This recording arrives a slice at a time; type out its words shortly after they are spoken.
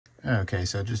Okay,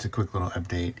 so just a quick little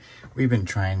update. We've been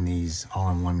trying these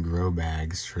all-in-one grow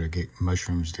bags to get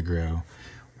mushrooms to grow.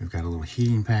 We've got a little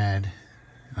heating pad.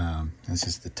 This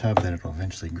is the tub that it'll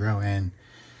eventually grow in.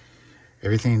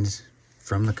 Everything's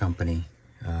from the company.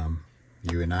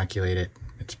 You inoculate it.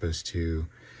 It's supposed to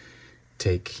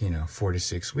take, 4 to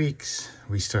 6 weeks.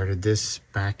 We started this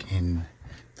back in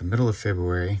the middle of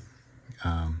February.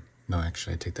 No,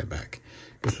 actually, I take that back.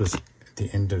 This was at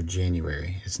the end of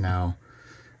January. It's now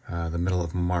the middle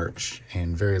of March,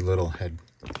 and very little had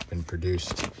been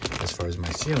produced as far as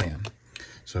mycelium.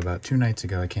 So about 2 nights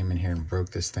ago, I came in here and broke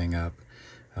this thing up.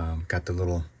 Got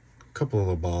the couple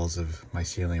little balls of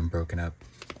mycelium broken up,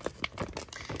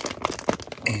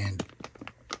 and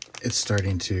it's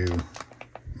starting to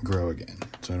grow again.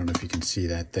 So I don't know if you can see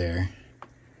that there,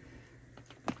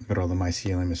 but all the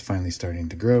mycelium is finally starting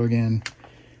to grow again.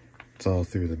 It's all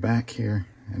through the back here.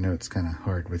 I know it's kind of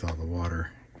hard with all the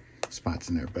water spots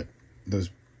in there, but those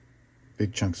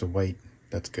big chunks of white,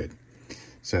 that's good.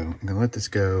 So I'm gonna let this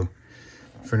go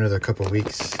for another couple of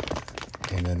weeks,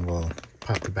 and then we'll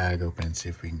pop the bag open and see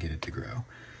if we can get it to grow.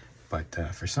 But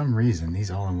for some reason, these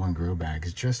all-in-one grow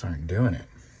bags just aren't doing it.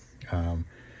 And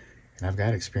I've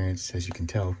got experience, as you can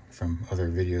tell from other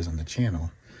videos on the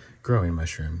channel, growing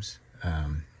mushrooms.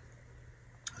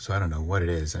 So I don't know what it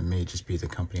is. It may just be the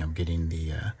company I'm getting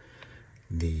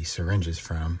the syringes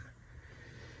from.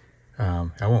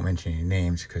 I won't mention any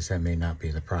names because that may not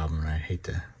be the problem, and I'd hate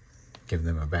to give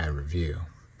them a bad review.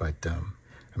 But I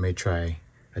may try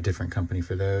a different company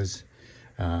for those.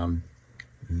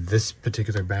 This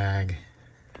particular bag,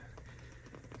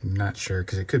 I'm not sure,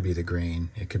 because it could be the grain.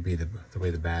 It could be the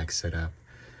way the bag's set up.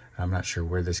 I'm not sure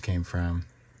where this came from.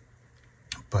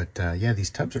 But yeah, these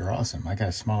tubs are awesome. I got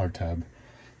a smaller tub.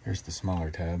 There's the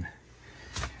smaller tub,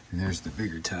 and there's the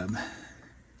bigger tub.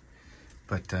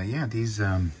 But yeah, these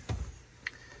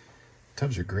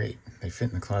tubs are great. They fit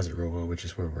in the closet real well, which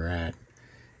is where we're at.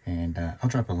 And I'll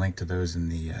drop a link to those in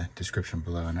the description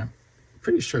below. And I'm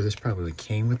pretty sure this probably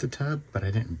came with the tub, but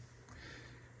I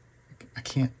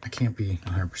can't be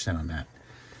 100% on that.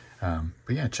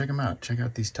 But yeah, check them out. Check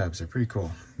out these tubs. They're pretty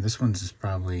cool. This one's is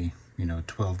probably,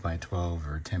 12 by 12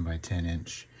 or 10 by 10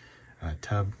 inch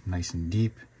tub, nice and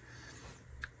deep.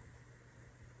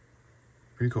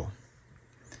 Pretty cool.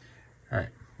 All right,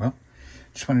 well,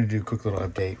 just wanted to do a quick little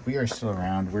update. We are still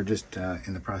around. We're just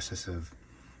in the process of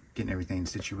getting everything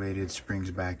situated.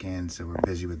 Spring's back in, so we're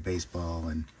busy with baseball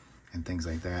and things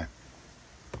like that.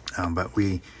 But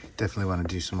we definitely want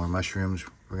to do some more mushrooms.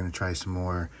 We're going to try some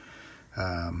more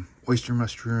oyster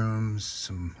mushrooms,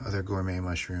 some other gourmet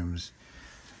mushrooms.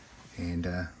 And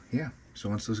yeah, so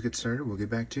once those get started, we'll get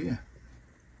back to you.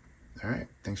 All right,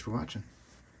 thanks for watching.